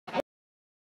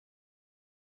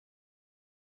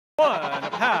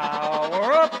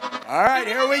Power up. All right,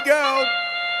 here we go.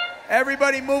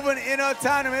 Everybody moving in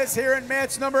autonomous here in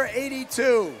match number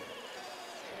 82.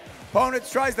 Opponent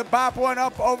tries to bop one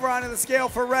up over onto the scale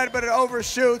for red, but it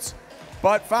overshoots.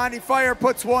 But Fondy Fire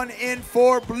puts one in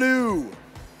for blue.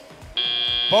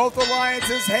 Both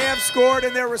alliances have scored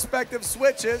in their respective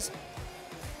switches,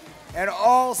 and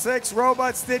all 6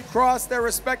 robots did cross their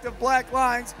respective black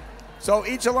lines. So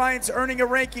each alliance earning a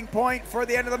ranking point for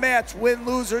the end of the match, win,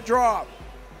 lose, or draw.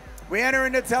 We enter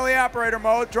into teleoperator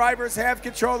mode. Drivers have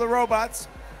control of the robots.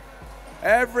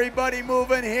 Everybody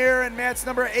moving here in match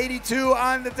number 82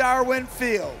 on the Darwin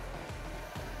field.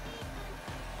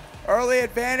 Early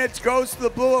advantage goes to the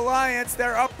Blue Alliance.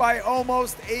 They're up by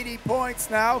almost 80 points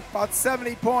now, about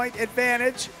 70-point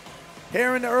advantage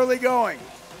here in the early going.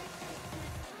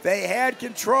 They had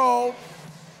control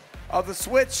of the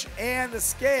switch and the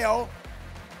scale,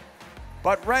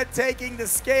 but red taking the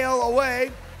scale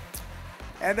away,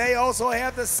 and they also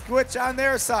have the switch on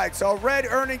their side. So red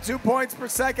earning 2 points per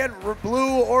second,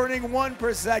 blue earning 1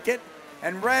 per second,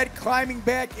 and red climbing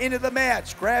back into the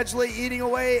match, gradually eating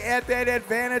away at that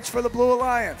advantage for the Blue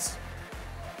Alliance.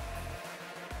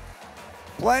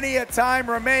 Plenty of time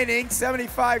remaining,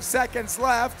 75 seconds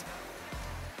left.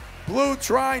 Blue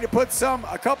trying to put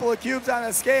a couple of cubes on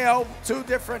the scale, 2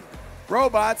 different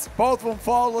robots, both of them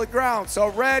fall to the ground. So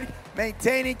red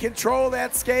maintaining control of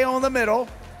that scale in the middle.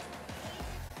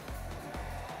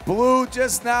 Blue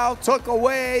just now took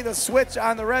away the switch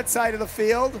on the red side of the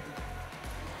field.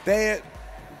 They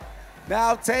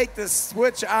now take the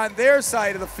switch on their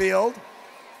side of the field.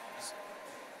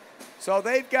 So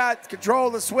they've got control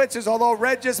of the switches, although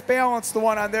red just balanced the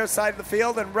one on their side of the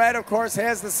field, and red, of course,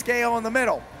 has the scale in the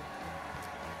middle.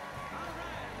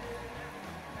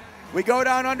 We go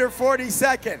down under 40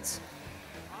 seconds.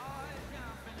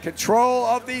 Control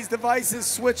of these devices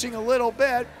switching a little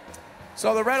bit.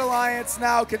 So the Red Alliance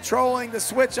now controlling the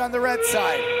switch on the red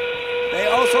side. They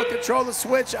also control the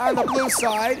switch on the blue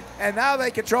side, and now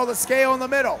they control the scale in the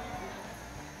middle.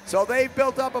 So they've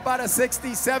built up about a 60,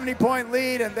 70-point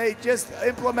lead, and they just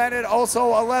implemented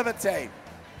also a levitate.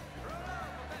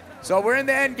 So we're in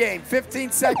the end game,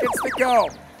 15 seconds to go.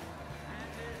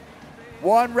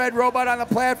 One red robot on the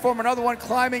platform, another one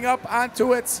climbing up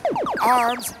onto its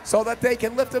arms so that they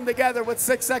can lift them together with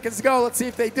 6 seconds to go. Let's see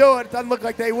if they do it. It doesn't look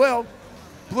like they will.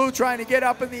 Blue trying to get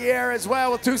up in the air as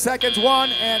well with 2 seconds, 1,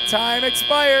 and time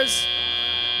expires.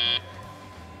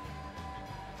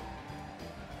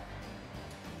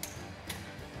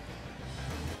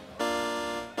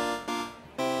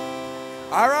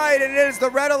 All right, and it is the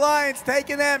Red Alliance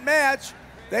taking that match.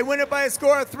 They win it by a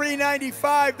score of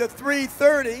 395 to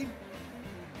 330.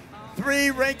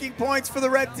 3 ranking points for the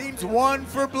red teams, 1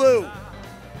 for blue.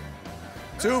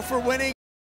 2 for winning.